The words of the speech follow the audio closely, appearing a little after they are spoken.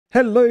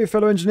Hello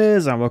fellow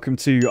engineers and welcome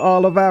to I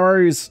Love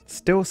Arrows.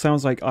 Still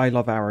sounds like I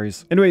Love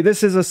Arrows. Anyway,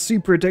 this is a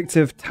super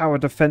addictive tower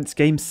defense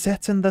game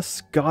set in the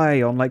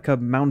sky on like a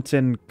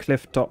mountain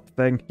cliff top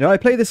thing. Now, I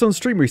played this on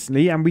stream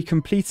recently and we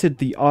completed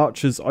the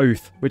Archer's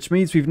Oath, which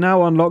means we've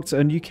now unlocked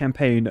a new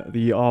campaign,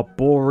 the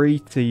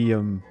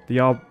Arboretum. The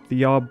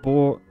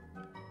Arboretum.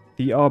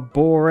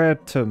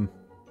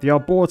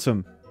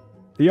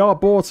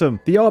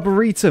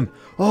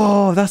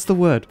 Oh, that's the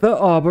word. The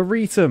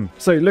Arboretum.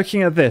 So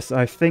looking at this,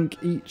 I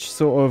think each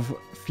sort of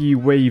few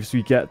waves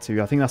we get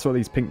to, I think that's what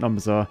these pink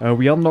numbers are.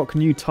 We unlock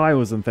new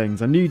tiles and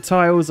things. And new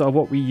tiles are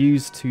what we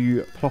use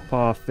to plop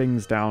our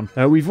things down.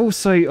 We've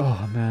also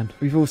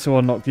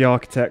unlocked the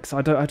architects.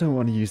 I don't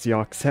want to use the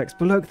architects,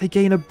 but look, they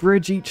gain a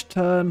bridge each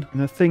turn. And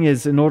the thing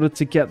is, in order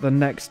to get the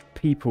next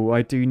people,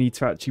 I do need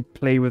to actually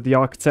play with the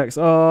architects.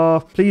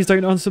 Oh, please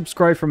don't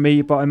unsubscribe from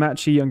me, but I'm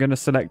going to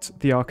select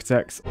the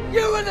architects.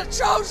 You were the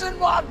chosen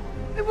one!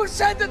 It was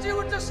said that you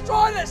would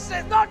destroy this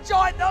Sith, not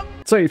join them!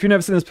 So, if you've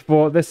never seen this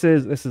before, this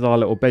is our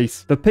little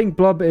base. The pink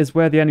blob is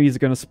where the enemies are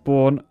going to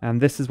spawn, and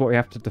this is what we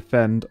have to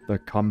defend, the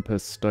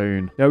compass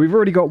stone. Now, we've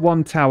already got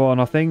one tower on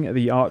our thing,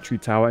 the archery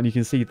tower, and you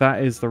can see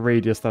that is the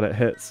radius that it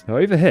hits. Now,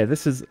 over here,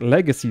 this is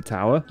Legacy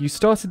Tower. You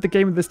started the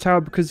game with this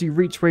tower because you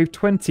reached wave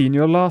 20 in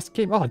your last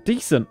game. Oh,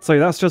 decent. So,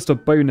 that's just a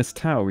bonus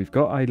tower we've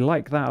got. I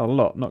like that a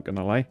lot, not going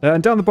to lie.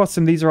 And down the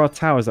bottom, these are our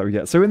towers that we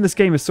get. So, in this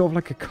game, it's sort of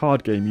like a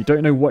card game. You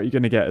don't know what you're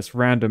going to get. It's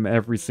random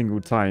every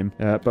single time.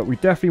 But we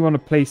definitely want to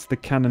place the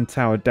cannon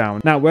tower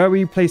down. Now, where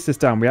we place this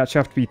down, we actually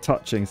have to be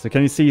touching. So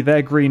can you see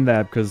they're green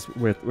there because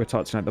we're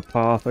touching like the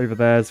path. Over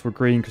there's we're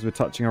green because we're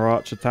touching our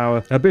archer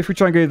tower. But if we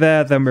try and go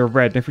there, then we're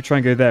red. And if we try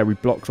and go there, we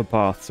block the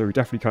path. So we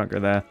definitely can't go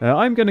there.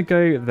 I'm going to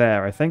go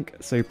there, I think.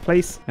 So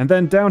place. And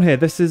then down here,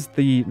 this is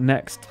the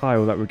next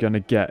tile that we're going to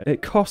get.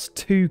 It costs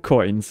 2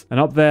 coins. And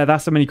up there,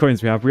 that's how many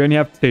coins we have. We only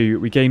have 2.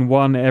 We gain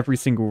 1 every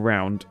single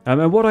round.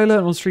 And what I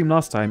learned on stream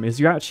last time is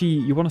you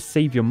want to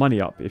save your money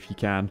up if you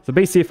can. So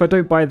basically, if I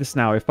don't buy this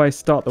now, if I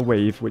start the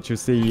wave, which you'll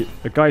see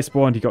a guy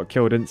spawned, he got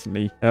killed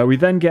instantly. We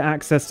then get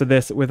access to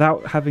this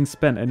without having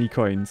spent any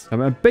coins.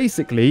 And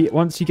basically,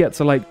 once you get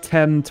to like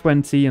 10,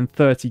 20, and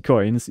 30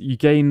 coins, you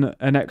gain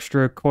an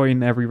extra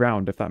coin every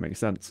round, if that makes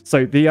sense.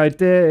 So the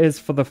idea is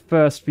for the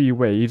first few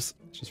waves,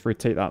 just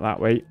rotate that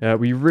way.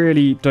 We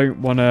really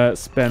don't want to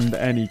spend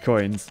any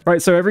coins.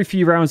 Right, so every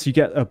few rounds you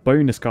get a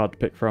bonus card to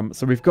pick from.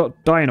 So we've got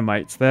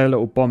dynamites, their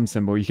little bomb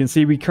symbol. You can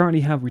see we don't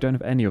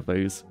have any of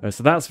those.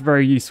 So that's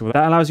very useful.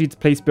 That allows you to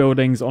place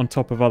buildings on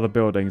top of other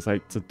buildings,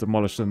 like to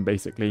demolish them,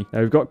 basically.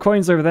 We've got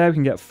coins over there. We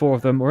can get 4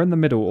 of them. Or in the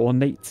middle,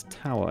 ornate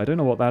tower. I don't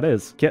know what that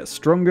is. Get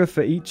stronger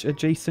for each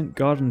adjacent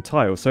garden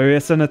tile. So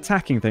it's an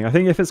attacking thing. I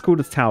think if it's called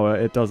a tower,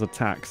 it does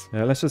attacks.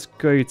 Let's just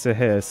go to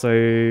here.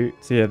 So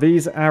yeah,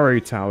 these arrow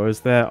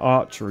towers, they're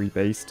archery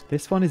based.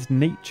 This one is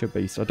nature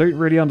based. I don't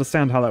really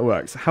understand how that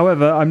works.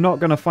 However, I'm not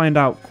going to find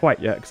out quite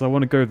yet because I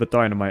want to go with the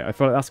dynamite. I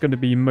feel like that's going to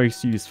be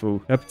most useful,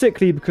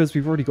 particularly because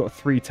we've already got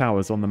 3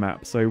 towers on the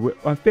map. So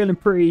I'm feeling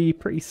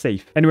pretty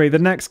safe. Anyway, the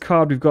next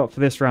card we've got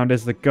for this round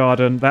is the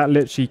garden. That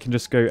literally can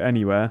just go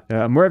anywhere.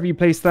 And wherever you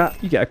place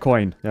that, you get a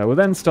coin. We'll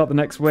then start the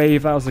next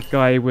wave. That was a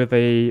guy with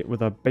a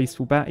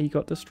baseball bat. He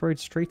got destroyed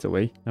straight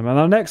away. And on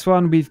our next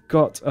one, we've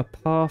got a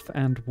path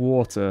and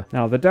water.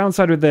 Now, the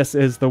downside with this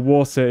is the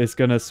water is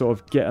going to sort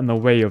of get in the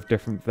way of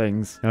different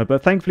things.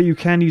 But thankfully, you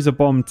can use a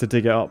bomb to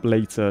dig it up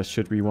later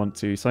should we want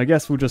to. So I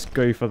guess we'll just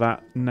go for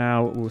that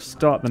now. We'll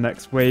start the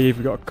next wave.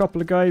 We've got a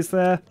couple of guys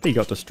there. He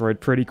got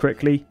destroyed pretty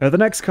quickly. The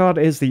next card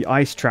is the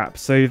ice trap.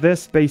 So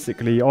this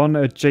basically on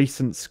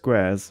adjacent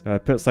squares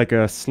puts like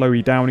a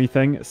slowy downy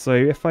thing. So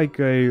if I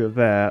go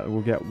there,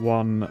 we'll get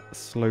 1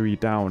 slowy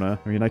downer.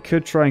 I mean, I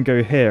could try and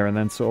go here and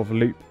then sort of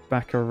loop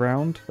back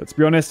around. But to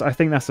be honest, I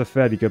think that's a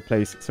fairly good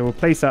place. So we'll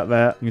place that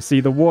there. You see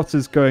the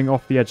water's going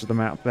off the edge of the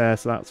map there,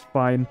 so that's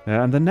fine.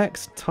 And the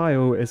next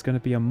tile is going to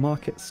be a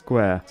market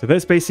square. So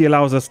this basically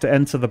allows us to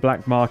enter the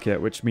black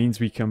market, which means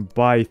we can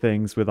buy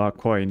things with our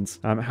coins.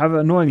 However,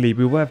 annoyingly,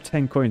 we will have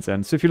 10 coins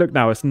then. So if you look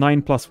now, it's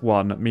 9 plus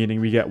 1, meaning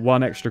we get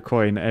 1 extra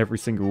coin every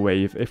single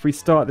wave. If we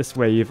start this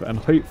wave and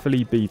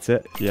hopefully beat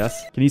it,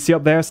 yes. Can you see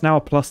up there? It's now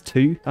a plus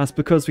 2. That's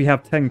because we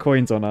have 10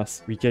 coins on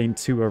us. We gain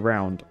 2 a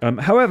round.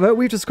 However,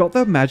 we've just got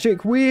the magic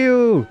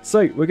wheel.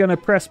 So we're going to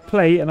press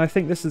play, and I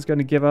think this is going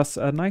to give us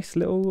a nice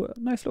little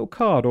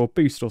card or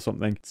boost or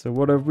something. So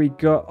what have we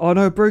got? Oh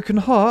no, broken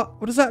heart.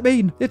 What does that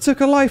mean? It took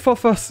a life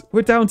off us.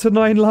 We're down to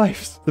 9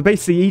 lives. So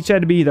basically, each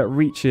enemy that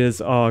reaches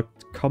our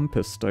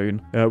compass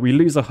stone, we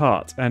lose a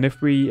heart, and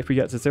if we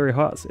get to 0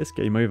 hearts, it's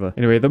game over.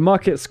 Anyway, the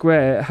market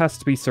square, it has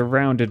to be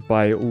surrounded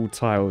by all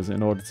tiles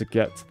in order to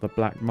get to the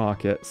black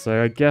market.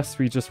 So I guess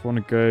we just want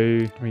to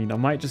go, I mean, I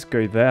might just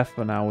go there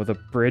for now with a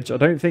bridge. I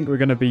don't think we're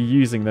going to be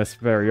using this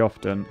very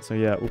often, so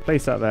yeah, we'll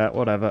place that there,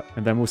 whatever,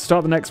 and then we'll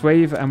start the next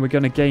wave, and we're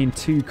going to gain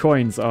 2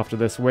 coins after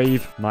this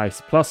wave.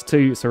 Nice, plus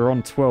 2, so we're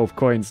on 12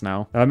 coins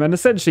now. And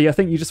essentially, I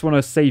think you just want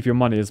to save your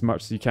money as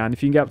much as you can.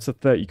 If you can get up to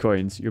 30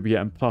 coins, you'll be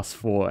getting plus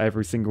 4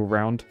 every single round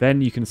round,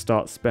 then you can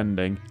start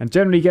spending. And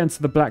generally getting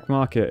to the black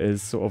market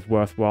is sort of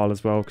worthwhile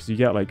as well, because you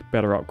get like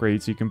better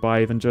upgrades you can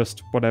buy than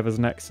just whatever's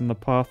next in the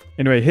path.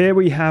 Anyway, here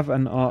we have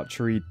an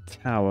archery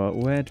tower.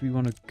 Where do we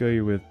want to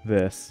go with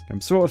this?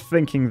 I'm sort of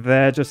thinking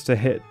there just to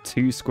hit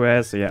 2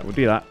 squares. So yeah, we'll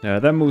do that.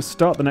 Then we'll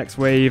start the next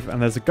wave,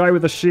 and there's a guy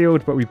with a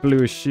shield, but we blew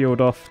his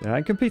shield off.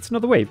 And complete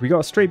another wave. We got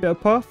a straight bit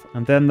of path,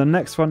 and then the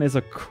next one is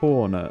a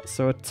corner.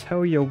 So I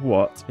tell you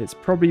what, it's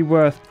probably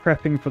worth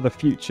prepping for the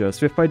future.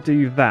 So if I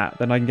do that,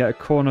 then I can get a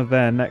corner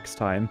there next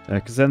time,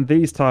 because then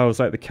these tiles,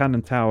 like the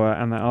cannon tower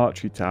and that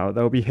archery tower,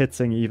 they'll be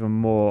hitting even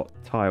more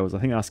tiles. I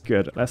think that's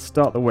good. Let's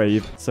start the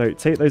wave. So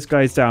take those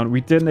guys down.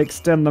 We didn't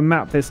extend the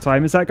map this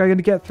time. Is that guy going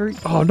to get through?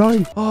 Oh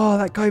no. Oh,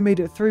 that guy made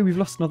it through. We've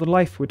lost another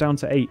life. We're down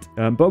to 8.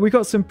 But we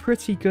got some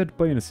pretty good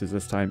bonuses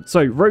this time.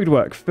 So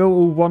roadwork, fill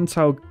all 1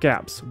 tile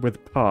gaps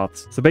with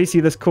paths. So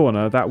basically this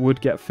corner that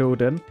would get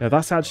filled in.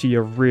 That's actually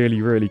a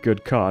really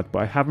good card, but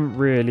I haven't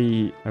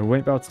really, I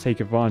won't be able to take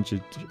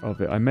advantage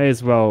of it. I may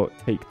as well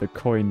take the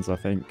coins, I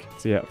think.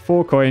 So yeah,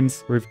 4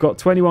 coins. We've got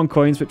 21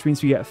 coins, which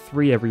means we get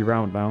 3 every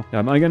round now.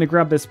 I'm going to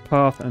grab this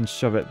path and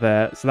shove it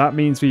there. So that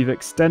means we've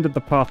extended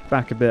the path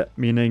back a bit,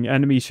 meaning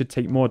enemies should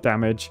take more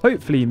damage.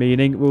 Hopefully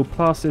meaning we'll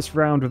pass this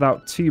round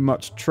without too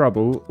much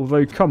trouble.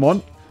 Although, come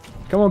on.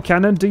 Come on,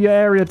 cannon. Do your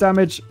area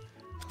damage.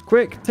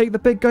 Quick, take the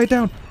big guy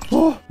down.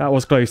 Oh, that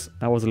was close.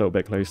 That was a little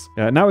bit close.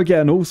 Now we're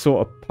getting all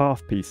sort of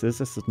path pieces.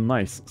 This is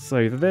nice.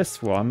 So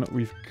this one,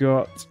 we've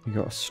got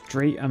a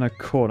straight and a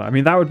corner. I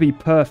mean, that would be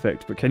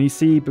perfect. But can you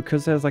see,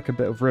 because there's like a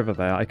bit of river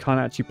there, I can't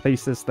actually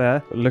place this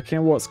there. But looking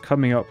at what's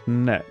coming up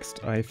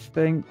next, I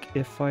think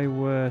if I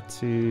were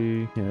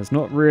to... Yeah, there's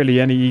not really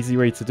any easy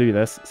way to do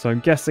this. So I'm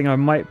guessing I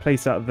might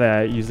place that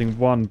there using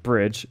 1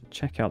 bridge.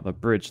 Check out the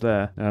bridge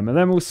there. And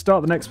then we'll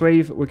start the next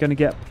wave. We're going to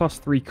get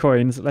 +3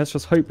 coins. Let's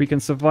just hope we can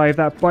survive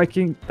that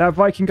Viking. That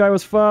Viking guy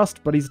was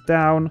fast, but he's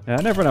down.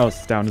 And everyone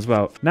else is down as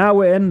well. Now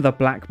we're in the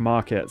black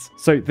markets.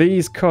 So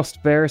these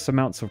cost various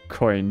amounts of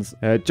coins.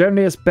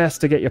 Generally, it's best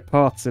to get your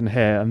paths in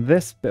here. And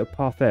this bit of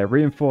path there,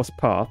 reinforced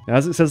path,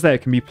 as it says there,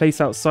 it can be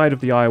placed outside of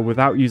the aisle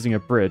without using a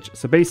bridge.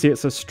 So basically,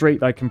 it's a straight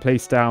that I can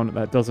place down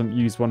that doesn't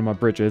use one of my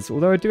bridges,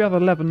 although I do have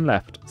 11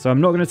 left. So I'm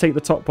not going to take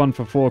the top one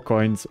for 4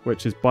 coins,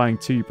 which is buying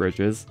 2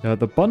 bridges.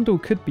 The bundle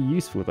could be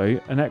useful, though.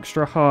 An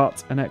extra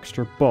heart, an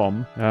extra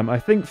bomb. I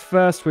think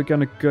first we're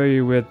going to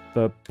go with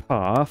the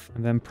path,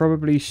 and then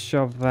probably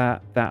shove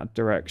that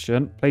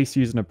direction. Place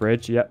using a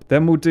bridge, yep.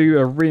 Then we'll do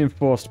a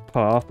reinforced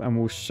path, and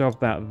we'll shove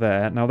that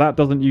there. Now, that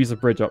doesn't use a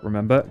bridge up,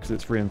 remember, because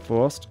it's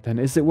reinforced. Then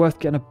is it worth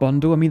getting a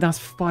bundle? I mean, that's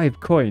 5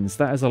 coins.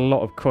 That is a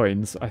lot of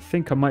coins. I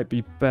think I might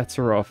be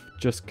better off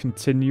just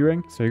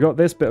continuing. So we got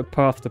this bit of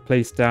path to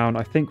place down.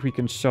 I think we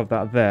can shove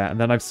that there, and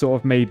then I've sort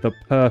of made the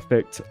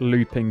perfect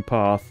looping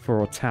path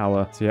for a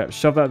tower. So yeah,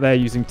 shove that there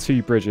using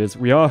 2 bridges.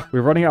 We're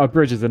running out of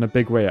bridges in a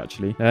big way,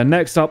 actually.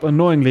 Next up,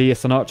 annoyingly,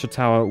 it's an archer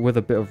tower with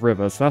a bit of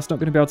river, so that's not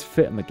going to be able to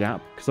fit in the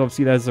gap, because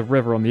obviously there's a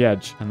river on the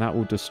edge, and that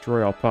will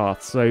destroy our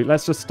path. So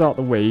let's just start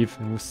the wave,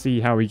 and we'll see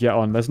how we get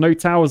on. There's no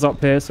towers up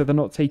here, so they're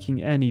not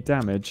taking any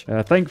damage.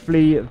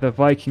 Thankfully, the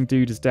Viking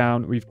dude is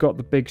down. We've got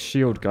the big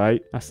shield guy.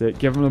 That's it.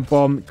 Give him a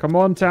bomb. Come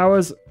on,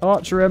 towers.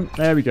 Archer him.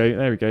 There we go.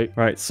 There we go.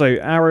 Right, so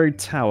arrow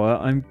tower.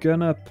 I'm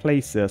gonna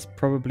place this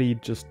probably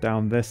just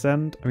down this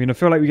end. I mean, I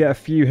feel like we get a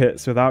few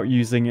hits without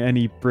using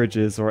any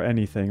bridges or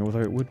anything,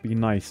 although it would be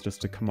nice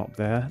just to come up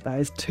there. That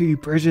is 2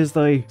 bridges,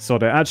 though.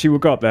 Sod it. Actually, we'll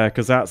go up there,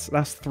 because that's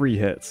 3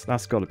 hits.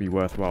 That's got to be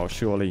worthwhile,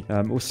 surely.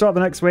 We'll start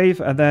the next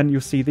wave, and then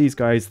you'll see these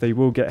guys. They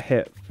will get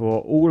hit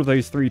for all of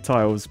those 3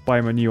 tiles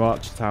by my new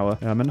archer tower.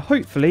 And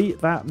hopefully,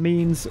 that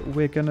means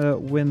we're gonna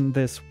win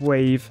this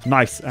wave.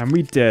 Nice, and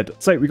we did.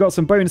 So, we got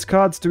some bonus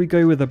cards. Do we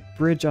go with a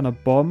bridge and a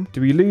bomb?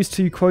 Do we lose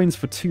 2 coins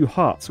for 2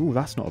 hearts? Oh,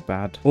 that's not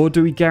bad. Or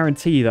do we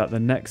guarantee that the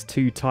next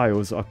 2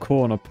 tiles are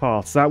corner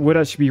paths? That would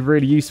actually be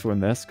really useful in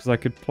this, because I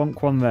could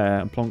plonk one there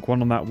and plonk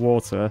one on that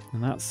water,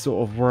 and that's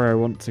sort of where I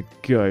want to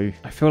go.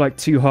 I feel like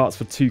 2 hearts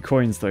for 2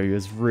 coins, though,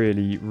 is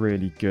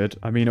really good.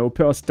 I mean, it will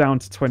put us down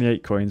to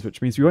 28 coins,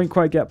 which means we won't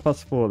quite get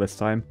 +4 this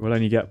time. We'll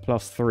only get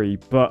 +3,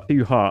 but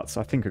 2 hearts.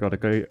 I think I gotta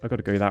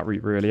go that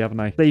route, really, haven't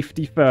I?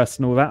 Safety first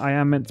and all that. I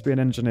am meant to be an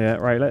engineer.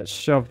 Right, let's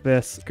shove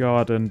this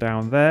garden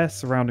down there,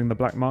 surrounding the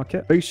black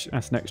market. Boosh,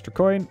 that's an extra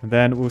coin. And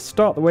then we'll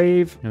start the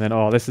wave. And then,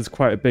 oh, this is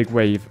quite a big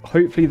wave.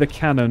 Hopefully the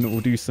cannon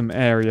will do some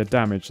area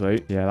damage, though.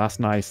 Yeah, that's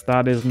nice.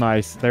 That is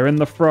nice. They're in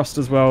the frost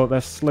as well.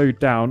 They're slowed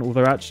down,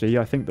 although actually,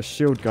 I think the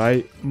shield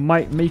guy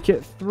might make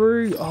it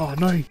through. Oh,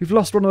 no. We've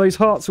lost one of those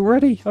hearts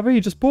already. I've only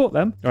just bought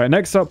them. All right,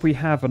 next up, we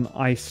have an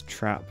ice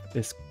trap.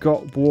 It's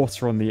got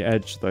water on the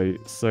edge, though,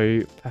 so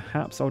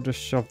perhaps I'll just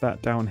shove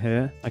that down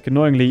here. Like,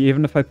 annoyingly,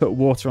 even if I put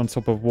water on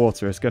top of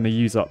water, it's going to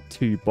use up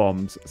 2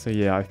 bombs. So,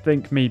 yeah, I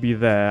think maybe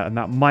there, and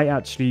that might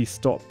actually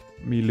stop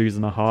me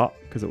losing a heart.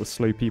 because it will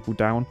slow people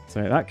down.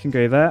 So that can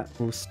go there.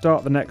 We'll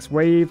start the next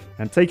wave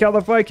and take out the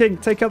Viking.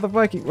 Take out the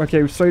Viking.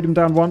 Okay, we've slowed him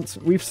down once.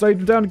 We've slowed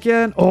him down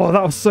again. Oh,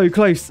 that was so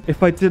close.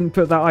 If I didn't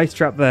put that ice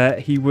trap there,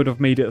 he would have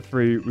made it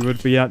through. We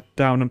would be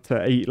down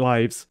to 8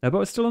 lives. But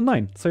we're still on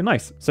 9. So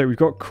nice. So we've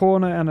got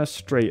corner and a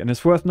straight. And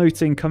it's worth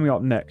noting coming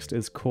up next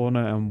is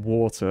corner and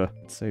water.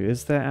 So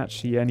is there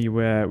actually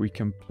anywhere we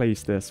can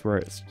place this where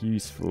it's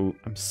useful?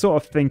 I'm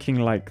sort of thinking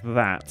like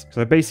that.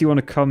 So I basically want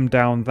to come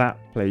down that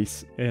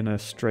place in a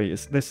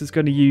straight. This is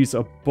going to use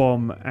a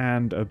bomb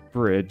and a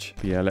bridge.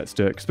 But yeah, let's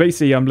do it. Because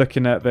basically I'm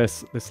looking at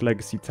this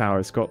legacy tower.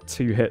 It's got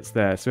 2 hits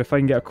there. So if I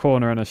can get a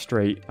corner and a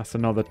straight, that's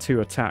another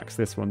 2 attacks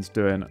this one's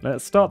doing.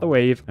 Let's start the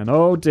wave. And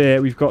oh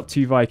dear, we've got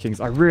 2 Vikings.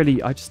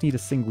 I just need a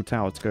single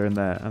tower to go in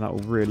there, and that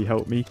will really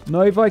help me.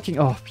 No Viking.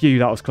 Oh, phew,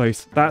 that was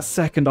close. That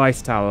second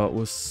ice tower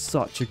was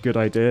such a good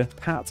idea.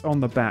 Pat on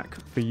the back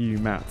for you,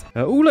 Matt.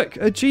 Oh, look,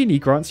 a genie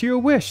grants you a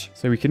wish.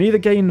 So we can either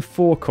gain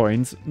 4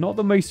 coins, not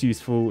the most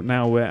useful.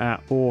 Now we're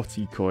at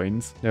 40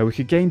 coins. Now we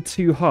could gain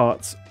 2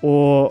 hearts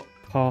or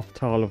path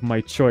tile of my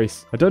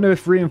choice. I don't know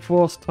if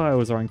reinforced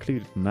tiles are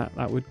included in that.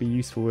 That would be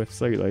useful if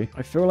so, though.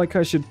 I feel like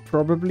I should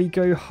probably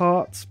go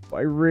hearts, but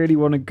I really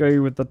want to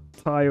go with the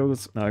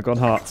tiles. No, I've gone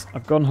hearts.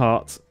 I've gone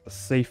hearts.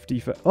 Safety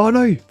for... Oh,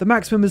 no! The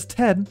maximum is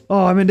 10.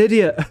 Oh, I'm an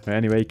idiot.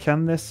 Anyway,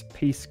 can this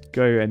piece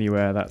go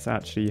anywhere that's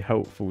actually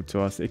helpful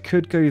to us? It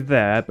could go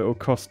there, but it'll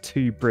cost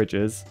 2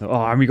 bridges.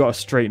 Oh, and we got a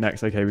straight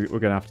next. Okay, we're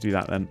going to have to do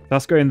that then.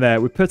 That's going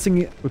there. We're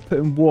putting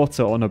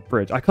water on a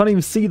bridge. I can't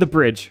even see the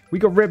bridge. We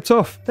got ripped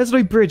off. There's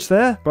no bridge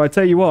there. But I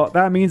tell you what,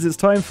 that means it's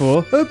time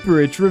for a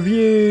bridge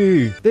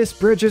review. This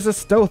bridge is a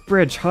stealth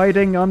bridge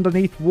hiding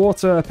underneath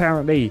water,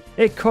 apparently.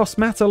 It costs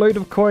Matt a load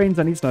of coins,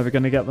 and he's never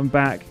going to get them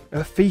back.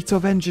 A feat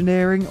of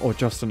engineering or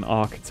just an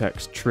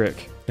architect's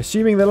trick?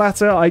 Assuming the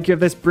latter, I give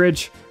this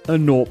bridge a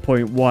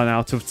 0.1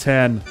 out of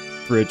 10.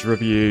 Bridge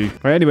review.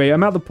 Right, anyway,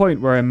 I'm at the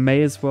point where I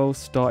may as well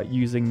start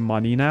using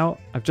money now.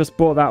 I've just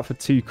bought that for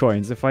 2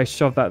 coins. If I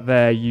shove that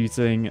there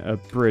using a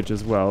bridge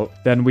as well,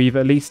 then we've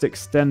at least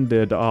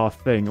extended our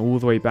thing all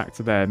the way back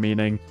to there,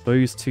 meaning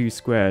those 2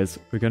 squares,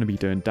 we're going to be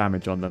doing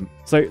damage on them.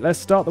 So let's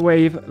start the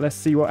wave. Let's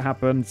see what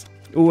happens.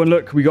 Oh, and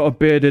look, we got a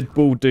bearded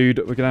bull dude.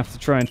 We're going to have to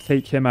try and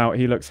take him out.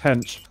 He looks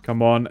hench.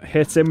 Come on,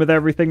 hit him with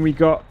everything we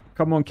got.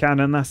 Come on,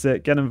 cannon. That's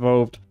it. Get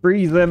involved.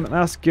 Breathe him.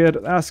 That's good.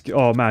 That's good.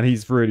 Oh, man,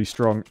 he's really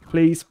strong.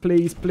 Please,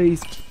 please,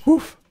 please.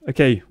 Woof.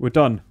 Okay, we're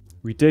done.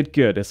 We did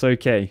good. It's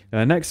okay.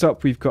 Next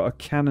up, we've got a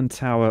cannon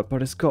tower,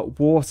 but it's got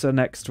water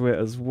next to it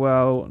as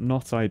well.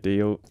 Not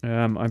ideal.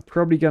 I'm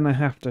probably going to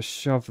have to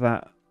shove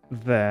that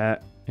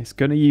there. It's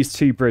going to use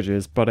 2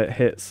 bridges, but it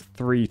hits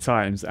 3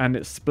 times, and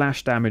it's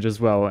splash damage as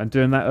well. And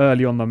doing that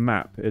early on the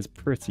map is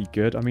pretty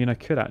good. I mean, I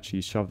could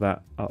actually shove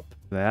that up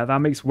there. That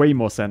makes way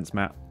more sense,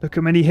 Matt. Look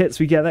how many hits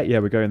we get that. Yeah,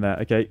 we're going there.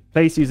 Okay,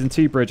 place using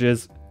 2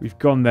 bridges. We've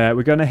gone there.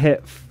 We're going to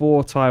hit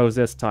 4 tiles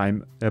this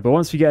time. But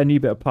once we get a new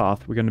bit of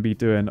path, we're going to be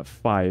doing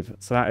 5.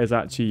 So that is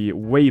actually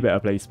way better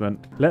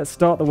placement. Let's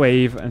start the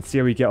wave and see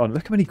how we get on.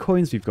 Look how many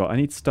coins we've got. I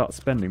need to start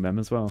spending them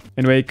as well.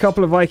 Anyway, a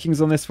couple of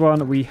Vikings on this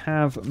one. We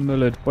have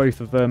mullered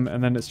both of them.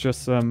 And then it's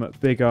just some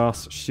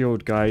big-ass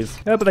shield guys.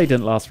 Yeah, but they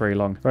didn't last very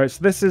long. Right,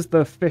 so this is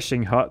the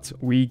fishing hut.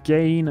 We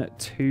gain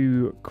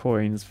 2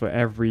 coins for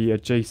every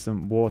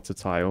adjacent water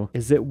tile.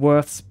 Is it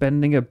worth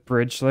spending a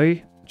bridge, though?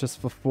 Just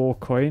for 4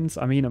 coins?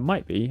 I mean, it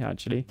might be,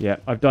 actually. Yeah,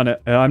 I've done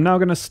it. I'm now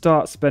going to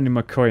start spending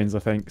my coins, I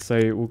think. So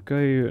we'll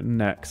go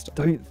next.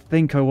 Don't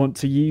think I want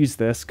to use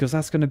this, because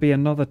that's going to be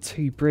another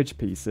 2 bridge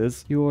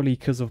pieces. Purely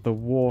because of the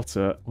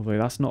water. Although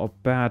that's not a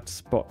bad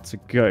spot to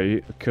go,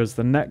 because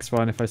the next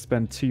one, if I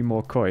spend 2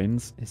 more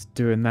coins, is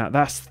doing that.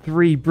 That's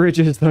 3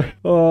 bridges, though.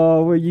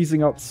 Oh, we're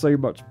using up so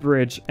much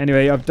bridge.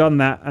 Anyway, I've done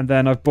that, and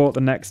then I've bought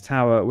the next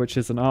tower, which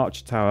is an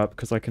archer tower,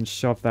 because I can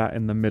shove that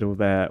in the middle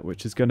there,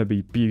 which is going to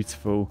be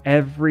beautiful.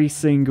 Every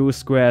single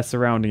square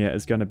surrounding it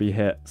is going to be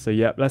hit. So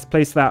yep, let's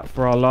place that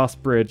for our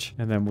last bridge,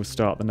 and then we'll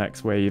start the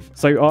next wave.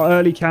 So our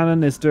early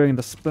cannon is doing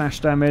the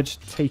splash damage,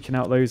 taking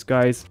out those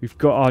guys. We've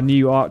got our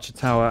new archer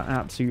tower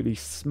absolutely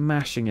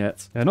smashing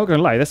it. Not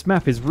gonna lie, this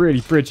map is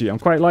really bridgy. I'm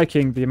quite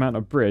liking the amount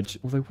of bridge.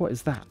 Although, what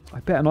is that? I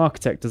bet an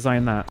architect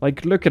designed that.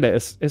 Like, look at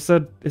it. It's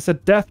a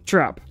death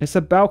trap. It's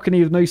a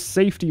balcony with no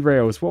safety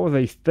rails. What were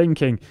they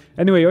thinking?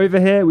 Anyway, over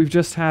here we've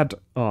just had...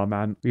 Oh,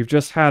 man. We've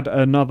just had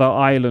another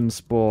island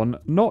spawn.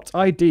 Not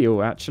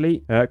ideal,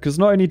 actually. Because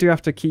not only do we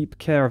have to keep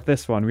care of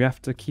this one, we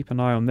have to keep an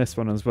eye on this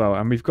one as well.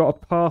 And we've got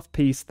a path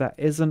piece that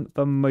isn't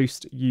the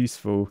most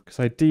useful.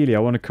 Because ideally, I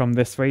want to come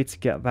this way to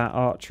get that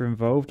archer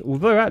involved.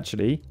 Although,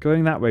 actually,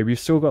 going that way, we've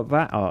still got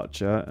that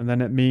archer. And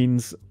then it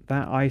means...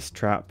 that ice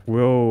trap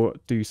will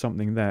do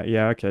something there.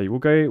 Yeah, okay. We'll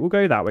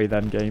go that way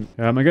then, game.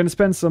 I'm going to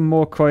spend some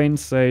more coins,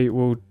 so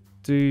we'll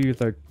do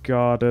the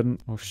garden.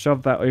 We'll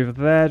shove that over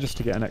there just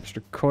to get an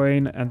extra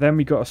coin. And then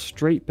we got a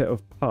straight bit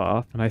of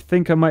path. And I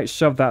think I might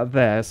shove that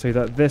there so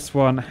that this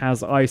one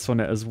has ice on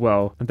it as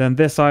well. And then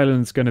this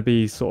island's going to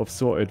be sort of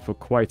sorted for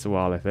quite a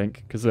while, I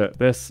think. Because look,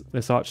 this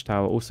arch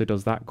tower also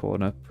does that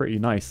corner. Pretty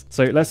nice.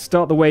 So let's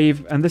start the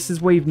wave. And this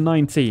is wave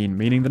 19,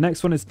 meaning the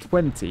next one is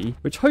 20,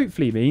 which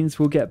hopefully means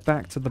we'll get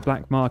back to the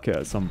black market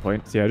at some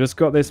point. So yeah, I just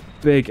got this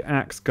big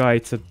axe guy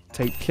to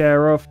take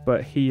care of,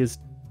 but he is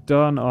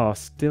done. Oh,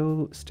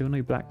 still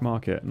no black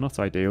market. Not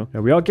ideal.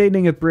 Now, we are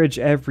gaining a bridge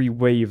every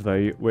wave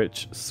though,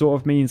 which sort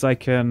of means I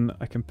can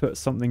put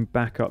something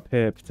back up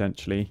here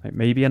potentially. Like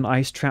maybe an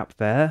ice trap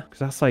there,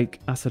 because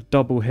that's a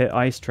double hit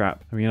ice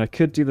trap. I mean, I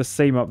could do the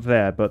same up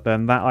there, but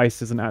then that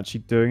ice isn't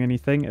actually doing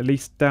anything. At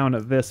least down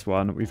at this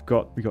one, we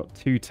got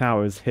 2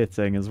 towers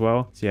hitting as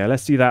well. So yeah,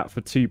 let's do that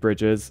for 2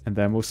 bridges, and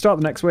then we'll start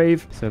the next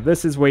wave. So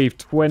this is wave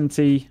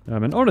 20,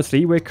 and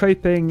honestly, we're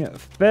coping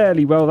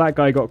fairly well. That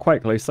guy got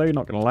quite close, so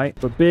not gonna lie,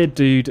 but Beard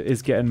Dude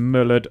is getting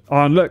mullered.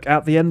 Oh, and look,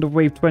 at the end of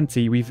wave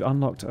 20, we've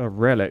unlocked a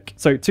relic.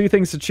 So 2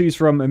 things to choose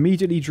from.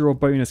 Immediately draw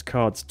bonus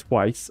cards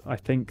twice. I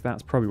think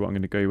that's probably what I'm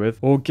going to go with.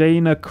 Or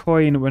gain a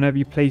coin whenever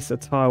you place a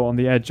tile on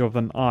the edge of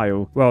an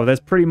aisle. Well, there's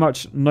pretty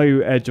much no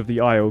edge of the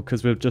aisle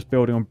because we're just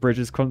building on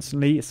bridges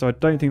constantly. So I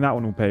don't think that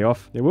one will pay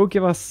off. It will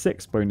give us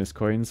 6 bonus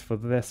coins for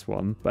this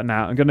one. But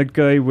now I'm going to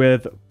go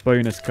with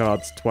bonus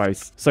cards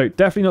twice. So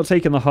definitely not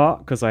taking the heart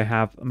because I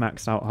have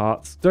maxed out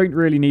hearts. Don't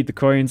really need the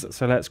coins.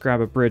 So let's grab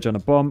a bridge and a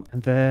bomb.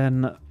 And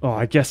then, oh,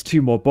 I guess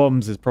 2 more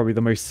bombs is probably the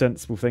most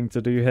sensible thing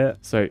to do here.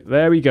 So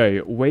there we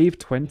go, wave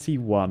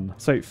 21.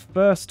 So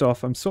first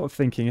off, I'm sort of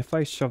thinking if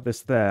I shove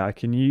this there, I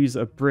can use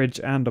a bridge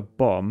and a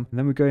bomb. And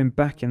then we're going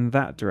back in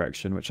that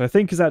direction, which I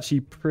think is actually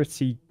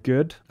pretty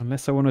good.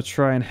 Unless I want to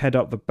try and head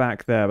up the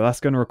back there, but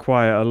that's going to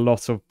require a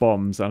lot of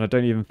bombs. And I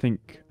don't even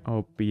think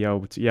I'll be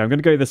able to. Yeah, I'm going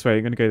to go this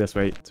way.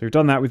 So we've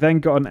done that. We've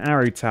then got an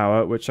arrow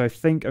tower, which I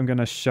think I'm going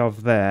to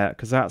shove there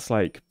because that's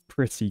like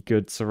pretty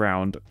good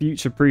surround.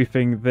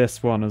 Future-proofing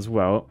this one as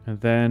well.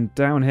 And then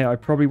down here, I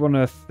probably want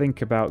to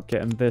think about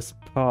getting this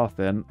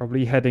path in.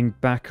 Probably heading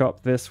back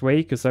up this way,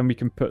 because then we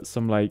can put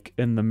some, like,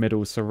 in the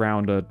middle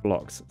surrounded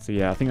blocks. So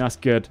yeah, I think that's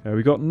good.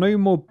 We got no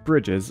more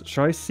bridges.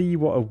 Shall I see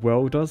what a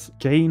well does?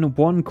 Gain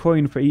 1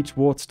 coin for each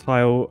water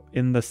tile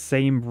in the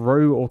same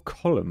row or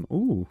column.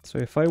 Ooh. So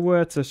if I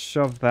were to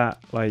shove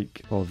that,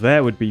 like, well,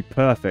 there would be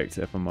perfect,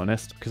 if I'm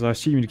honest. Because I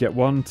assume you'd get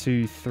 1,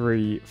 2,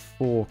 3,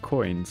 4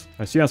 coins.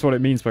 I assume that's what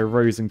it means by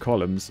rows and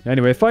columns.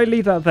 Anyway, if I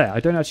leave that there, I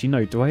don't actually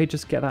know. Do I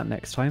just get that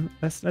next time?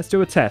 Let's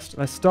do a test.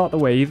 Let's start the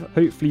wave.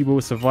 Hopefully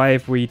we'll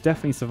survive. We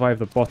definitely survived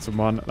the bottom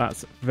one.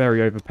 That's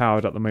very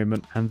overpowered at the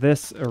moment. And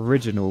this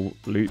original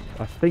loop,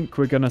 I think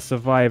we're going to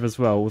survive as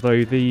well.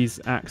 Although these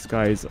axe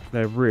guys,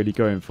 they're really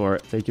going for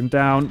it. Take him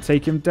down.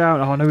 Take him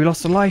down. Oh no, we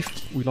lost a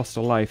life. We lost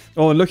a life.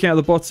 Oh, and looking at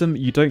the bottom,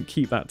 you don't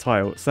keep that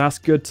tile. So that's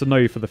good to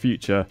know for the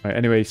future. Right,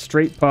 anyway,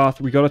 straight path.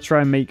 We got to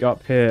try and make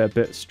up here a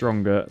bit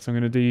stronger. So I'm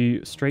going to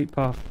do straight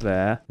path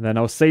there. And then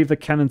I'll save the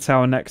cannon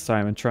tower next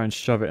time and try and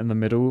shove it in the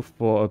middle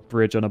for a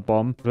bridge and a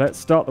bomb. Let's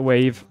start the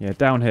wave. Yeah,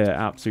 down here,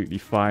 absolutely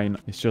fine.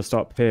 It's just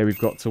up here we've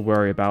got to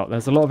worry about.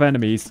 There's a lot of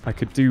enemies. I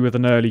could do with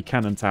an early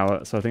cannon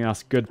tower, so I think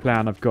that's a good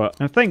plan I've got.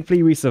 And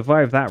thankfully, we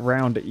survived that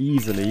round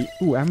easily.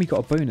 Ooh, and we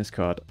got a bonus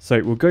card.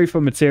 So we'll go for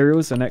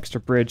materials, an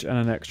extra bridge and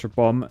an extra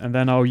bomb, and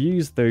then I'll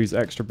use those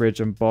extra bridge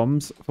and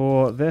bombs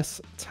for this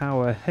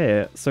tower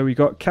here. So we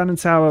got cannon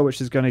tower, which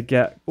is going to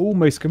get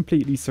almost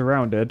completely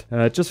surrounded,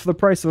 just for the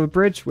price of a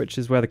bridge, which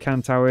is where the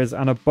cannon tower is,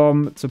 and a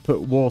bomb to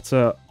put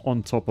water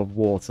on top of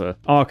water.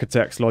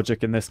 Architect's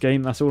logic in this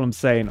game, that's all I'm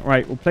saying. All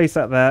right, we'll place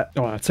that there.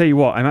 Oh, I'll tell you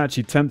what, I'm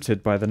actually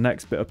tempted by the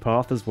next bit of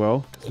path as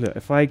well. Look,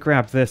 if I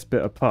grab this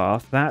bit of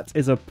path, that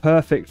is a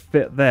perfect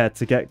fit there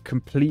to get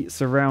complete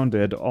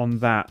surrounded on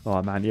that.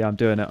 Oh man, yeah, I'm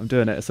doing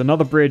it. It's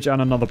another bridge and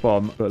another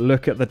bomb, but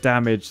look at the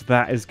damage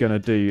that is going to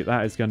do.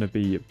 That is going to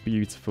be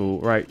beautiful.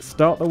 Right,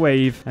 start the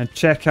wave and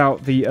check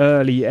out the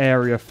early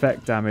area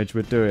effect damage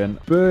we're doing.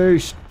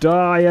 Boosh,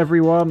 die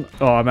everyone.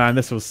 Oh man,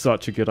 this was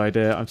such a good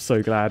idea. I'm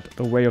so glad.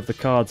 The way of the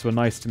cards were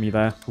nice to me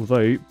there.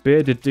 Although,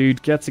 Bearded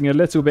Dude getting a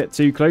little bit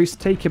too close.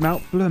 Take him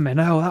out. Bloomin'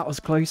 hell, that was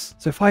close.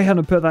 So if I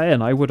hadn't put that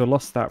in, I would have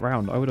lost that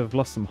round. I would have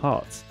lost some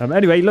hearts.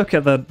 Anyway, look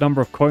at the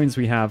number of coins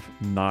we have.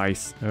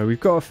 Nice. We've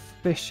got a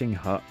fishing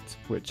hut,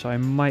 which I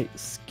might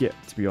skip,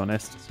 to be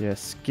honest. So yeah,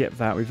 skip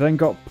that. We've then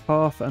got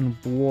path and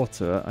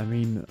water. I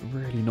mean,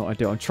 really not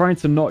ideal. I'm trying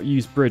to not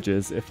use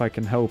bridges if I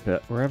can help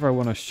it. Wherever I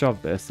want to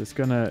shove this, it's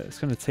gonna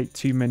take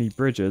too many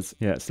bridges.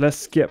 Yeah, so let's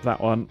skip that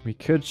one. We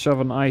could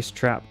shove an ice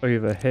trap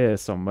over here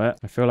somewhere.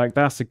 I feel like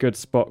that's a good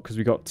spot because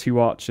we got 2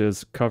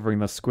 archers covering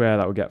the square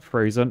that will get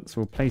frozen.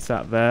 So we'll place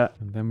that there.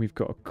 And then we've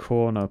got a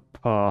corner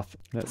path.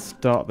 Let's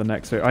start the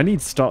next way. I need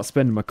to start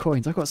spending my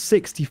coins. I've got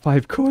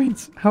 65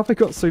 coins. How have I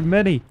got so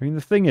many? I mean,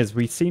 the thing is,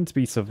 we seem to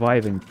be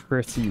surviving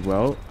pretty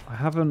well. I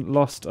haven't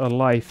lost a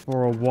life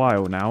for a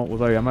while now,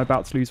 although am I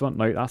about to lose one?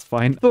 No, that's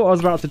fine. Thought I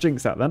was about to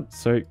jinx that then.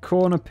 So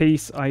corner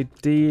piece,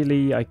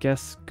 ideally, I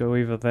guess, go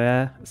over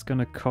there. It's going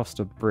to cost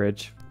a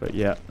bridge. But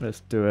yeah,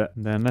 let's do it.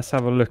 And then let's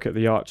have a look at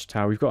the arch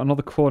tower. We've got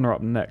another corner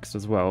up next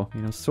as well.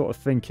 You know, I'm sort of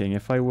thinking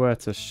if I were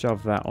to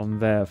shove that on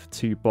there for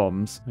 2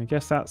 bombs, I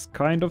guess that's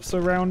kind of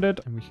surrounded.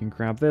 And we can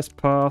grab this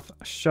path,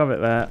 shove it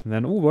there. And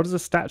then, oh, what does a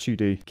statue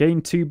do?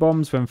 Gain 2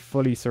 bombs when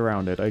fully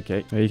surrounded.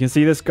 Okay. Now you can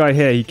see this guy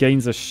here, he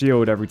gains a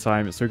shield every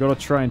time. So we've got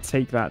to try and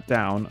take that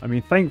down. I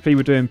mean, thankfully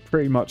we're doing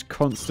pretty much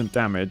constant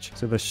damage.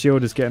 So the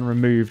shield is getting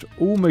removed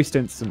almost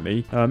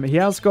instantly. He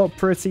has got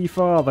pretty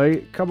far though.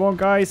 Come on,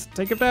 guys.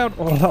 Take him down.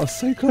 Oh, that was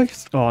so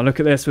close. Oh, look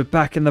at this. We're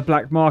back in the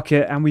black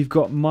market and we've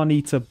got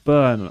money to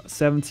burn.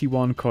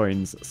 71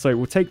 coins. So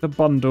we'll take the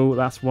bundle.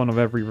 That's one of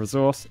every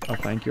resource. Oh,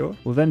 thank you.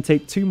 We'll then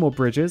take 2 more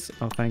bridges.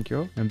 Oh, thank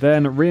you. And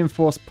then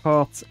reinforced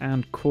paths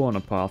and corner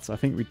paths. I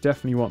think we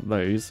definitely want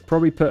those.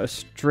 Probably put a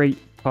straight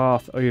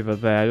path over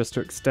there just to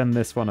extend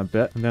this one a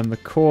bit. And then the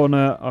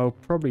corner, I'll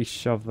probably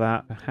shove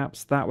that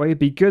perhaps that way. It'd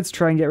be good to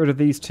try and get rid of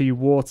these 2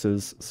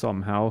 waters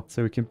somehow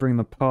so we can bring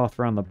the path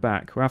around the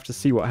back. We'll have to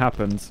see what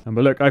happens. And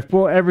but look, I've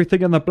bought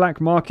everything in the black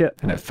market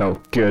and it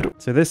felt good.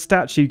 So this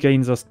statue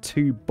gains us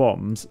 2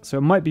 bombs. So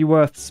it might be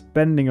worth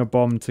spending a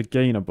bomb to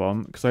gain a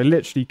bomb because I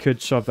literally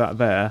could shove that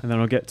there and then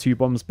I'll get 2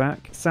 bombs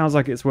back. Sounds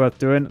like it's worth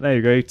doing. There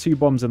you go, 2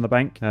 bombs in the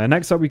bank.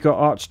 Next up we've got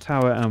arch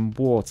tower and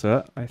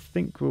water. I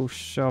think we'll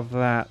shove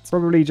that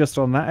probably just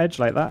on that edge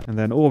like that. And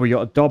then, oh, we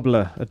got a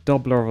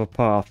doubler of a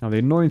path. Now, the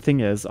annoying thing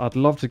is I'd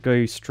love to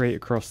go straight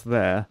across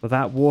there, but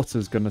that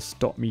water's going to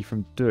stop me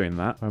from doing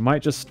that. I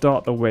might just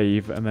start the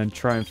wave and then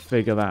try and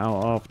figure that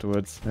out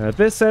afterwards.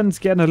 This end's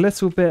getting a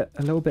little bit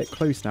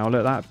close now.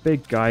 Look, that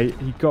big guy,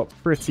 he got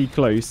pretty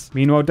close.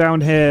 Meanwhile,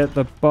 down here,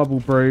 the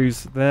bubble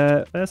bros,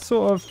 they're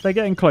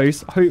getting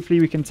close. Hopefully,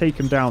 we can take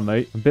him down, though.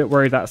 I'm a bit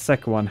worried that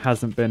second one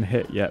hasn't been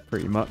hit yet,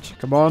 pretty much.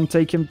 Come on,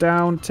 take him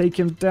down, take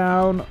him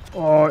down.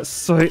 Oh,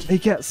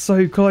 they get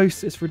so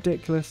close, it's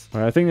ridiculous.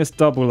 Right, I think this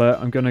doubler,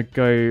 I'm gonna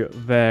go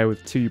there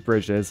with 2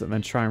 bridges and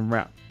then try and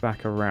wrap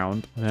back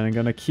around. And then I'm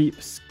gonna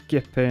keep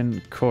skipping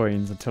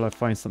coins until I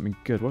find something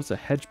good. What does a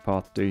hedge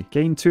path do?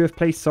 Gain 2 if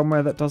placed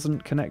somewhere that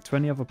doesn't connect to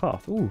any other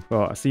path. Ooh,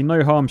 well, I see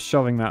no harm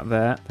shoving that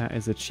there. That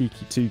is a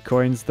cheeky 2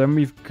 coins. Then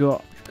we've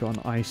got an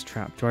ice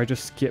trap. Do I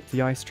just skip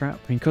the ice trap?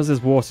 I mean, because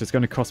there's water, it's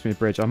going to cost me a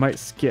bridge. I might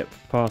skip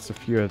past a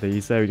few of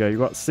these. There we go. You've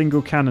got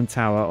single cannon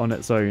tower on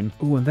its own.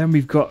 Oh, and then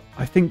we've got,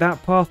 I think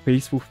that path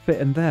piece will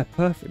fit in there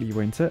perfectly,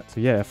 won't it? So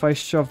yeah, if I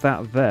shove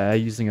that there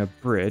using a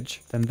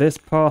bridge, then this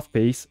path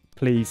piece,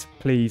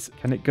 please,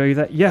 can it go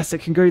there? Yes, it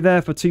can go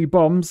there for 2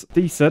 bombs.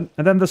 Decent.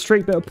 And then the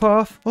straight bit of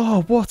path.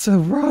 Oh, what a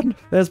run.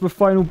 There's the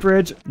final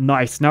bridge.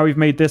 Nice. Now we've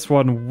made this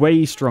one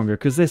way stronger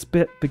because this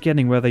bit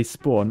beginning where they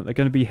spawn, they're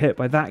going to be hit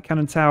by that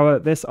cannon tower,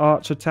 this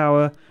archer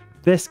tower,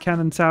 this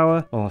cannon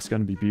tower. Oh, it's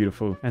going to be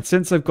beautiful. And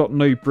since I've got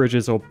no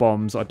bridges or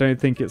bombs, I don't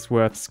think it's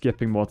worth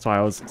skipping more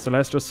tiles. So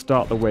let's just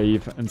start the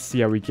wave and see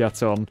how we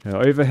get on.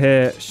 Over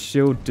here,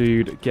 shield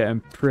dude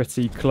getting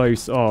pretty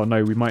close. Oh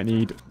no, we might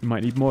need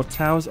more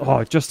towers.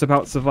 Oh, just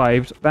about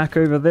survived. Back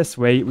over this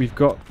way, we've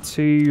got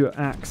 2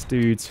 axe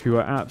dudes who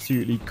are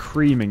absolutely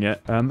creaming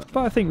it. But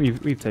I think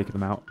we've taken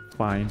them out.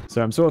 Fine.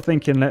 So I'm sort of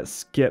thinking let's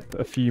skip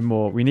a few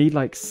more. We need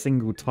like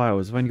single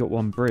tiles. I've only got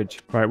 1 bridge.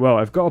 Right, well,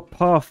 I've got a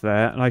path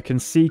there and I can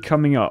see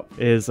coming up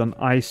is an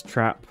ice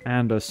trap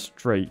and a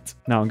straight.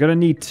 Now I'm going to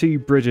need 2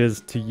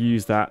 bridges to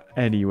use that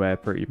anywhere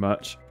pretty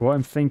much. What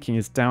I'm thinking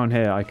is down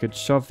here I could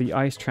shove the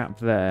ice trap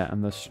there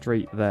and the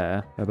straight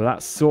there. But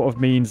that sort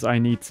of means I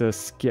need to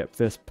skip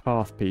this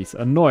path piece.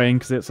 Annoying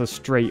because it's a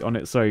straight on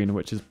its own,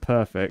 which is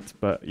perfect.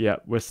 But yeah,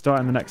 we're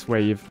starting the next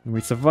wave. And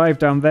we survived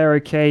down there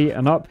okay,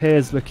 and up here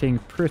is looking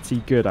pretty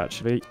good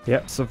actually.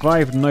 Yep,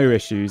 survived no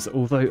issues,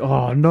 although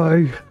oh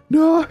no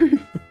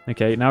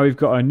okay, now we've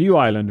got a new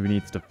island we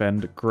need to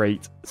defend.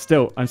 Great.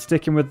 Still, I'm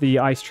sticking with the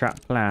ice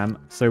trap plan,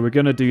 so we're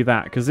going to do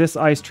that because this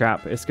ice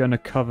trap is going to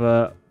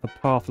cover the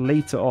path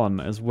later on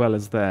as well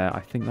as there. I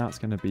think that's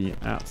going to be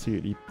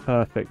absolutely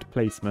perfect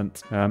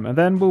placement. And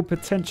then we'll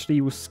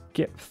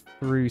skip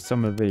through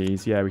some of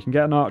these. Yeah, we can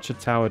get an archer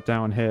tower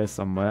down here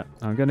somewhere.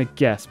 I'm going to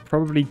guess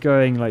probably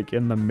going like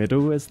in the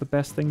middle is the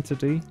best thing to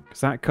do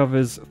because that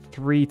covers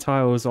 3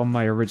 tiles on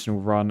my original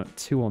run,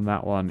 2 on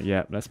that one.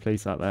 Yeah, let's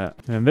place that there.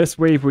 And this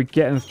wave we're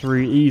getting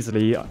through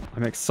easily.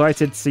 I'm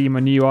excited to see my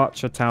new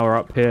archer tower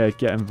up here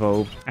get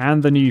involved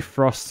and the new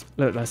frost.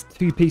 Look, there's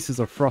 2 pieces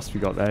of frost we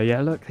got there.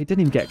 Yeah, look, they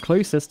didn't even get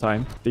close this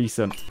time.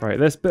 Decent. Right,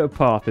 this bit of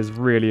path is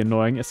really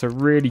annoying. It's a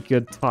really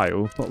good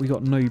tile, but we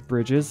got no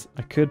bridges.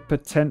 I could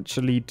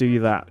potentially do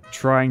that,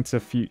 trying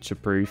to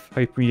future-proof,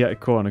 hoping we get a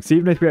corner. Because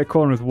even if we get a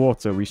corner with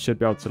water, we should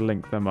be able to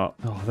link them up.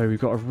 Oh, though we've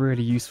got a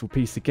really useful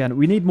piece again.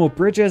 We need more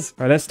bridges.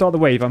 All right, let's start the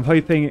wave. I'm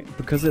hoping,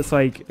 because it's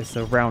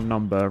a round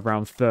number,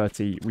 around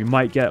 30, we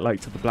might get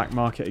like to the black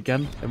market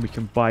again, and we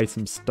can buy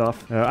some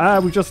stuff.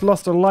 We just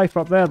lost a life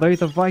up there, though.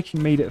 The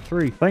Viking made it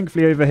through.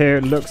 Thankfully, over here,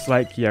 it looks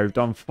like, yeah, we've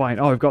done fine.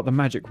 Oh, we've got the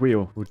magic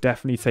wheel. We'll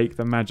definitely take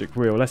the magic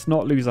wheel. Let's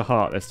not lose a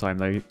heart this time,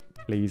 though.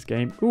 Please,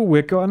 game. Oh,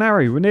 we've got an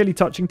arrow. We're nearly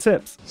touching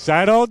tips.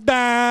 Settle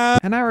down.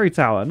 An arrow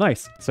tower.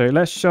 Nice. So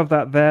let's shove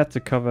that there to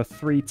cover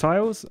 3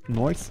 tiles.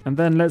 Nice. And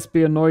then let's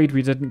be annoyed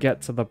we didn't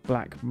get to the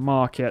black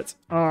market.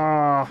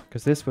 Ah,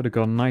 because this would have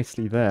gone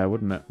nicely there,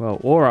 wouldn't it? Well,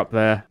 or up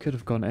there. Could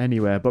have gone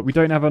anywhere, but we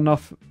don't have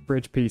enough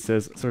bridge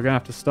pieces, so we're going to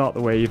have to start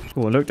the wave.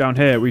 Oh, look down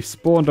here. We've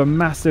spawned a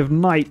massive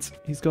knight.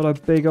 He's got a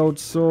big old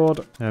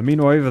sword.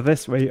 Meanwhile, over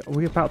this way, are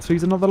we about to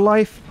lose another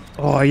life?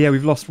 Oh, yeah,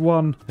 we've lost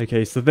 1.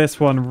 Okay, so this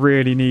one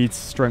really needs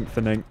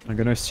strengthening. I'm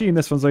going to assume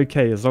this one's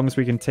okay as long as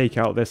we can take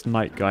out this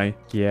knight guy.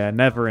 Yeah,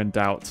 never in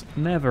doubt.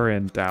 Never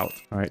in doubt.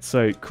 All right,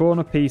 so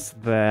corner piece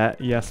there.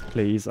 Yes,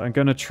 please. I'm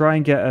going to try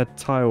and get a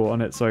tile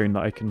on its own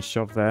that I can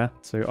shove there.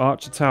 So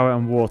archer tower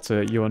and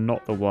water, you are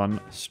not the one.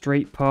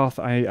 Straight path,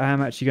 I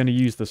am actually going to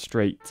use the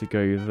straight to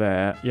go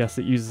there. Yes,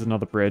 it uses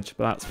another bridge,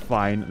 but that's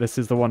fine. This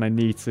is the one I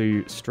need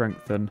to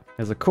strengthen.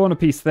 There's a corner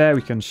piece there.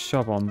 We can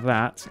shove on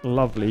that.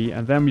 Lovely.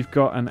 And then we've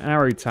got an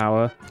arrow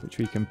tower, which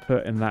we can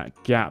put in that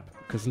gap.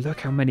 Because look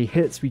how many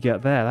hits we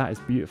get there. That is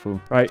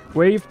beautiful. Right,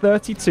 wave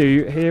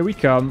 32. Here we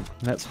come.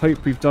 Let's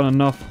hope we've done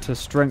enough to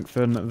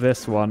strengthen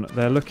this one.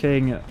 They're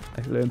looking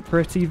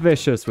pretty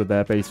vicious with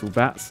their baseball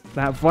bats.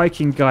 That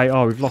Viking guy,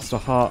 oh, we've lost a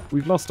heart.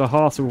 We've lost a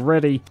heart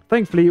already.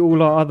 Thankfully,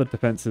 all our other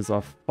defenses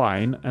are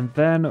fine. And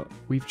then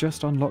we've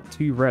just unlocked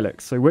 2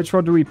 relics. So which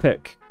one do we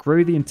pick?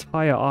 Grow the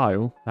entire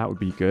isle. That would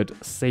be good.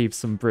 Save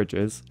some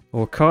bridges.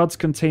 Or cards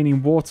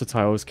containing water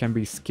tiles can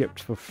be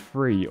skipped for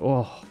free.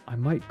 Oh, I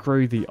might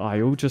grow the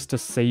isle just to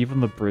save on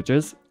the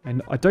bridges.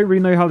 And I don't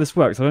really know how this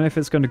works. I don't know if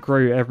it's going to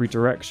grow every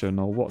direction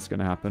or what's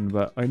going to happen,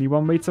 but only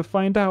one way to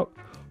find out.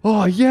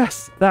 Oh,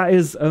 yes! That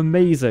is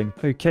amazing.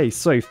 Okay,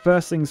 so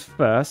first things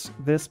first,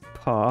 this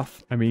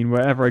path, I mean,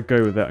 wherever I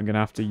go with it, I'm going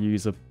to have to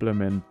use a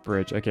bloomin'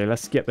 bridge. Okay,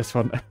 let's skip this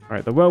one. All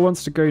right, the well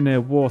wants to go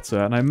near water,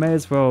 and I may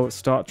as well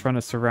start trying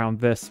to surround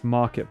this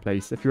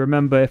marketplace. If you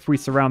remember, if we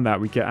surround that,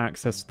 we get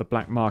access to the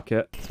black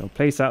market. So I'll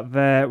place that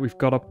there. We've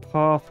got a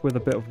path with a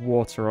bit of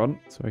water on,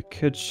 so I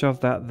could shove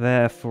that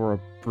there for a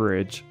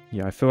bridge.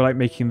 Yeah, I feel like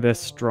making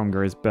this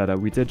stronger is better.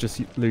 We did just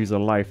lose a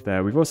life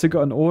there. We've also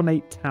got an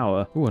ornate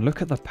tower. Oh, and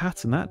look at the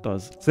pattern that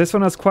does. So this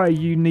one has quite a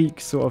unique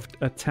sort of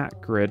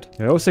attack grid.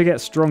 It also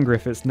gets stronger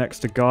if it's next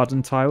to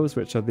garden tiles,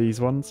 which are these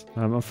ones.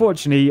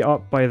 Unfortunately,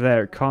 up by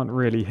there, it can't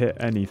really hit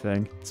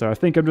anything. So I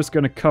think I'm just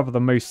going to cover the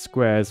most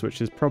squares, which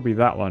is probably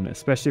that one,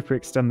 especially if we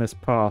extend this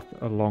path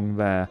along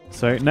there.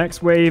 So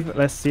next wave,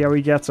 let's see how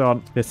we get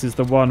on. This is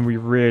the one we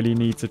really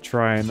need to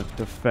try and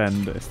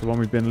defend. It's the one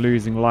we've been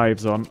losing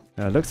lives on.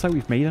 Looks like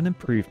we've made an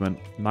improvement.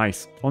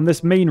 Nice. On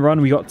this main run,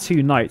 we got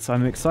 2 knights.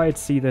 I'm excited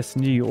to see this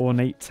new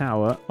ornate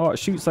tower. Oh, it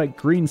shoots like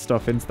green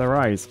stuff into their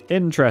eyes.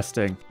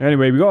 Interesting.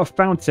 Anyway, we got a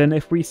fountain.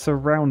 If we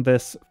surround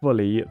this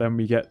fully, then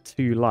we get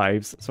 2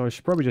 lives. So I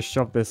should probably just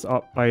shove this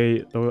up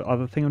by the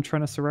other thing I'm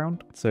trying to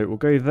surround. So we'll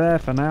go there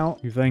for now.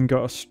 We've then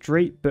got a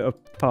straight bit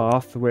of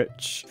path,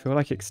 which I feel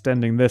like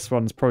extending this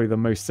one's probably the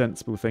most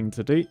sensible thing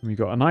to do. We've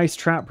got an ice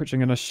trap, which I'm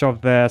going to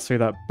shove there so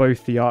that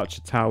both the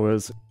archer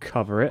towers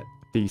cover it.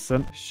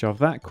 Decent. Shove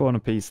that corner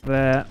piece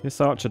there,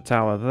 this archer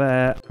tower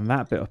there, and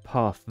that bit of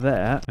path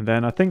there. And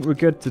then I think we're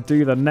good to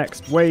do the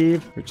next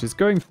wave, which is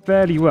going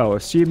fairly well,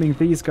 assuming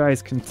these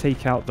guys can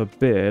take out the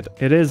beard.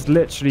 It is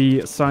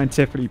literally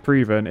scientifically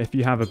proven if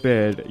you have a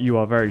beard, you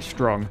are very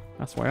strong.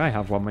 That's why I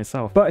have one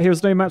myself. But he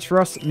was no match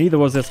for us. Neither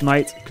was this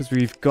knight, because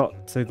we've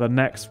got to the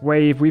next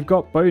wave. We've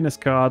got bonus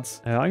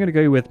cards. I'm going to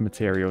go with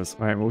materials.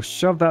 All right, we'll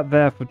shove that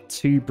there for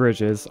 2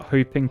 bridges,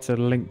 hoping to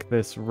link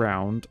this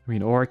round. I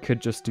mean, or I could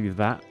just do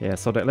that. Yeah,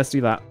 so let's do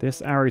that.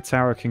 This arrow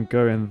tower can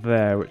go in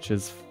there, which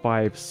is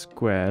 5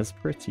 squares.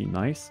 Pretty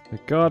nice. The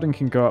garden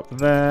can go up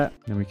there.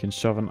 Then we can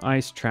shove an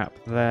ice trap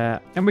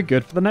there. And we're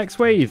good for the next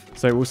wave.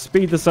 So we'll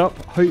speed this up.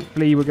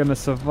 Hopefully, we're going to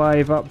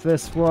survive up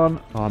this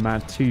one. Oh, man,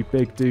 2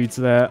 big dudes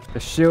there. The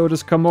shield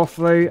has come off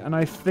though, and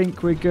I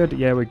think we're good.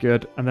 Yeah, we're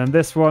good. And then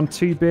this one,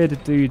 2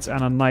 bearded dudes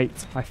and a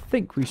knight. I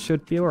think we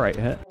should be all right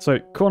here. So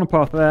corner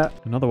path there,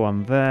 another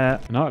one there,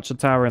 an archer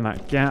tower in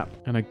that gap,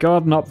 and a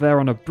garden up there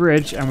on a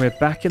bridge, and we're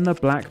back in the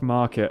black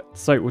market.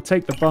 So we'll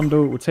take the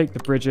bundle, we'll take the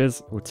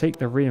bridges, we'll take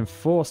the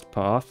reinforced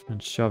path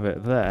and shove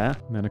it there,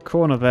 and then a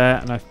corner there,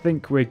 and I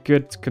think we're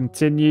good to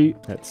continue.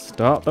 Let's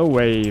start the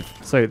wave.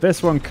 So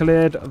this one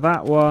cleared,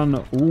 that one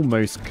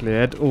almost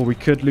cleared. Oh, we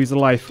could lose a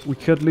life. We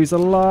could lose a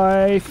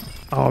life.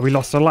 Oh, we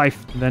lost a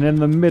life. And then in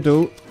the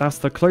middle, that's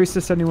the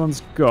closest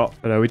anyone's got.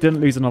 But we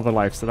didn't lose another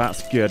life, so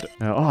that's good.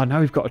 Oh,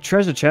 now we've got a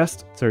treasure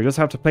chest. So we just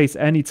have to place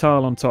any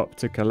tile on top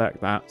to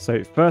collect that.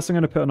 So first I'm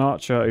going to put an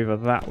archer over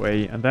that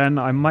way. And then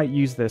I might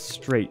use this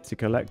straight to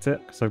collect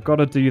it. So I've got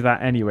to do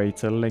that anyway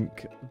to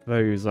link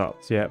those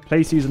up. So yeah,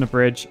 place using a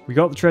bridge. We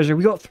got the treasure.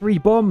 We got 3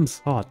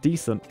 bombs. Oh,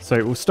 decent. So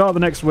we'll start the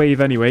next wave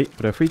anyway.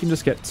 But if we can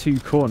just get 2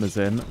 corners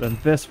in, then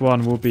this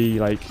one will be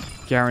like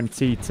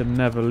guaranteed to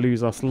never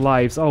lose us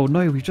lives. Oh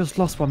no, we just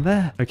lost one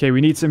there. Okay,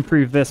 we need to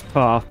improve this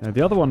path.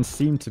 The other ones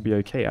seem to be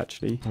okay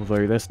actually.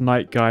 Although this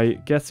knight guy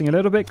getting a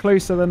little bit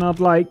closer than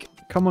I'd like.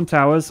 Come on,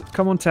 towers.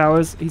 Come on,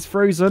 towers. He's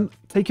frozen.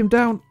 Take him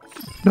down.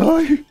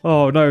 No!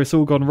 Oh no, it's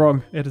all gone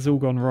wrong. It has all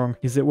gone wrong.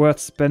 Is it worth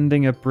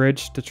spending a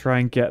bridge to try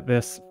and get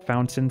this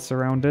fountain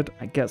surrounded?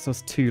 It gets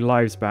us 2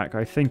 lives back.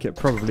 I think it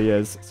probably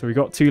is. So we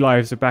got 2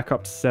 lives. We're back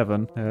up to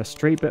 7.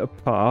 Straight bit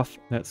of path.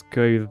 Let's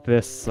go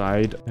this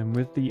side. And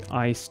with the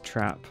ice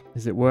trap,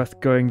 is it worth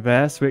going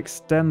there? So we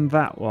extend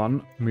that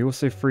one. And we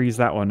also freeze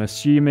that one,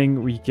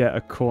 assuming we get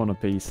a corner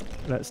piece.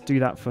 Let's do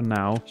that for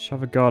now.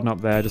 Shove a garden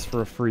up there just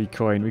for a free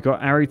coin. We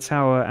got arrow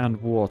tower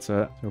and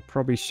water. We'll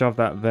probably shove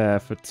that there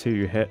for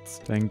 2 hits.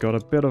 Then got a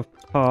bit of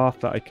path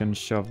that I can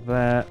shove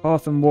there.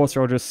 Path and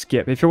water I'll just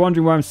skip. If you're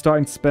wondering why I'm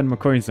starting to spend my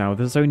coins now,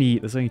 there's only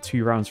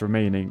 2 rounds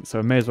remaining, so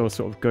I may as well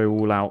sort of go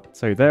all out.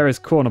 So there is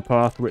corner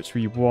path, which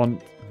we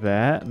want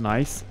there.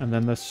 Nice. And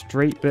then the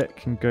straight bit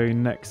can go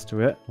next to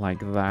it like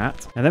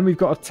that. And then we've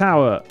got a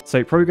tower.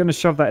 So probably going to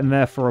shove that in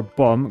there for a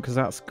bomb because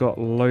that's got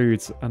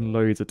loads and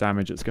loads of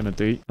damage it's going to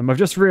do. And I've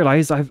just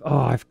realized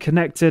I've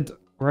connected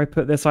where I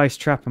put this ice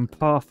trap and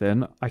path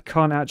in. I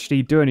can't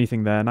actually do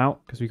anything there now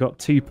because we got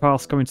 2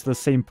 paths coming to the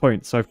same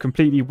point. So I've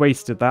completely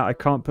wasted that. I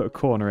can't put a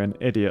corner in.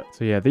 Idiot.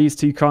 So yeah, these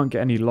 2 can't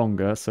get any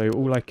longer. So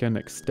all I can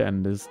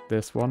extend is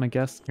this one, I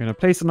guess. I'm going to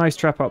place an ice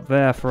trap up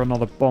there for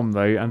another bomb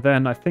though. And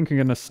then I think I'm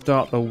going to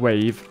start the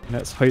wave.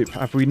 Let's hope.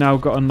 Have we now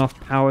got enough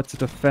power to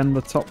defend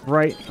the top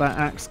right? That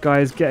axe guy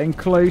is getting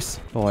close.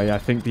 Oh yeah, I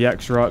think the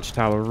extra arch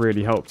tower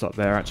really helps up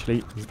there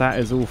actually. That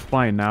is all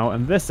fine now.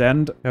 And this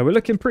end, we're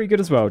looking pretty good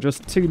as well.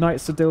 Just 2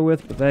 knights to deal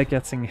with, but they're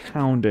getting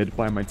hounded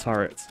by my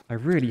turrets. I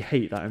really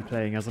hate that I'm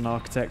playing as an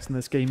architect in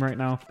this game right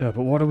now. But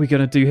what are we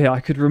going to do here? I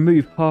could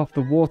remove half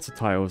the water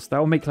tiles. That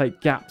will make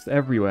like gaps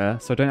everywhere,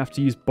 so I don't have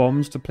to use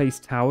bombs to place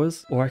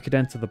towers. Or I could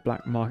enter the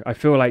black market. I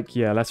feel like,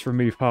 yeah, let's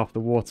remove half the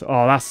water.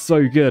 Oh, that's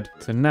so good.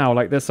 So now,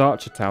 like this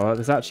archer tower,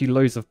 there's actually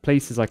loads of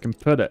places I can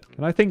put it.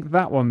 And I think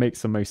that one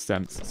makes the most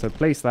sense. So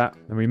place that,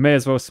 and we may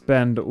as well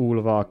spend all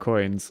of our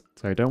coins.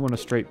 So I don't want a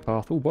straight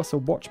path. Oh, what's a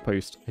watch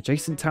post?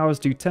 Adjacent towers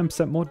do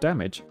 10% more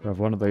damage. We have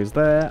one of those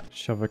there.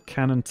 Shove a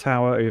cannon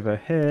tower over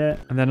here.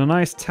 And then a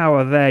nice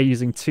tower there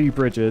using 2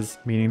 bridges,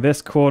 meaning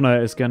this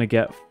corner is going to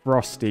get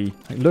frosty.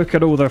 Like, look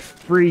at all the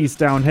freeze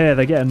down here.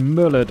 They're getting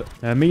mullered.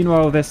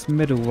 Meanwhile, this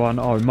middle one,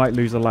 oh, we might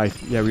lose a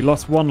life. Yeah, we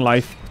lost 1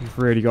 life. We've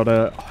really got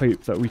to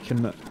hope that we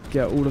can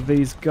get all of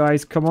these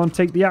guys. Come on,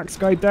 take the axe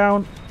guy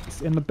down.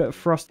 In a bit of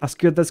frost. That's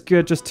good. That's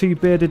good. Just 2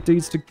 bearded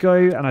dudes to go,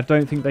 and I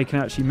don't think they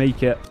can actually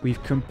make it.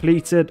 We've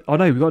completed. Oh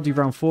no, we've got to do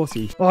round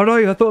 40. Oh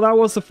no, I thought that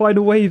was the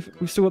final wave.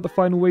 We've still got the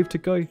final wave to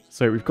go.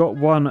 So we've got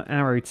 1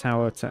 arrow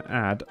tower to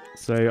add.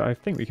 So I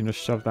think we can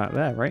just shove that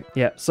there, right?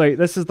 Yeah. So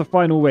this is the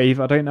final wave.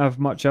 I don't have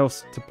much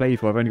else to play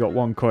for. I've only got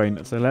 1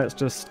 coin. So let's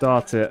just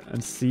start it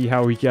and see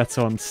how we get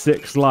on.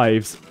 6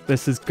 lives.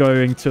 This is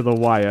going to the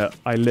wire.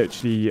 I don't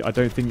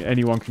think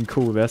anyone can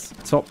call this.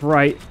 Top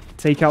right.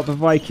 Take out the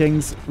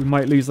Vikings. We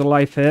might lose a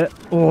life here.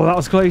 Oh, that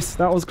was close.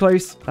 That was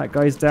close. That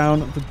guy's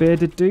down. The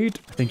bearded dude.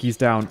 I think he's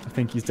down. I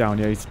think he's down.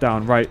 Yeah, he's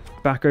down. Right.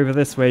 Back over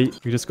this way.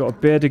 We just got a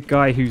bearded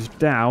guy who's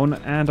down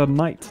and a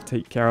knight to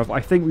take care of. I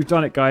think we've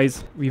done it,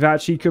 guys. We've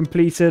actually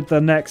completed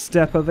the next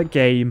step of the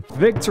game.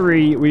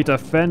 Victory. We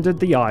defended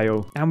the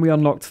Isle. And we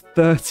unlocked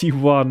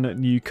 31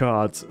 new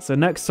cards. So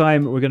next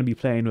time, we're going to be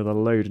playing with a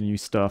load of new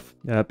stuff.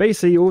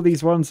 Basically, all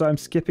these ones that I'm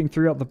skipping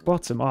through at the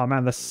bottom. Oh,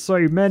 man, there's so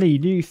many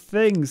new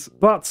things.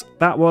 But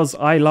that was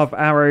I Love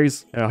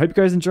Arrows. I hope you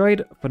guys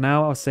enjoyed. For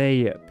now, I'll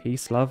say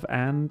peace, love,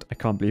 and I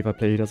can't believe I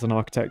played as an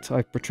architect.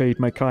 I've betrayed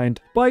my kind.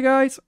 Bye, guys.